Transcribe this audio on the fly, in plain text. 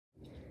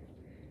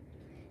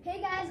Hey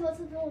guys, what's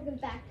up and welcome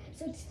back.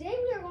 So today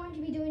we are going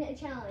to be doing a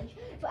challenge.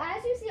 So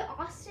as you see,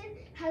 Austin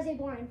has a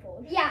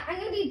blindfold. Yeah, I'm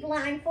going to be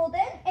blindfolded.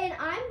 And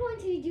I'm going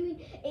to be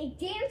doing a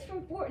dance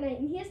from Fortnite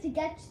and he has to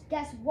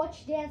guess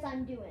which dance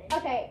I'm doing.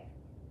 Okay.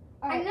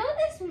 Right. I know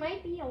this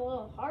might be a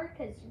little hard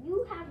because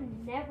you have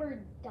never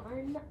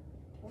done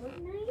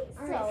Fortnite.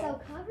 Alright, so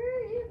cover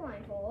your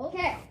blindfold.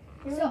 Okay.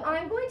 So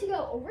I'm going to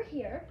go over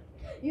here.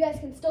 You guys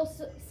can still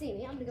see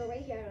me. I'm going to go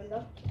right here and I'm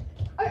going to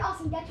go. Alright,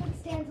 Austin, guess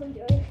what dance I'm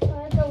doing.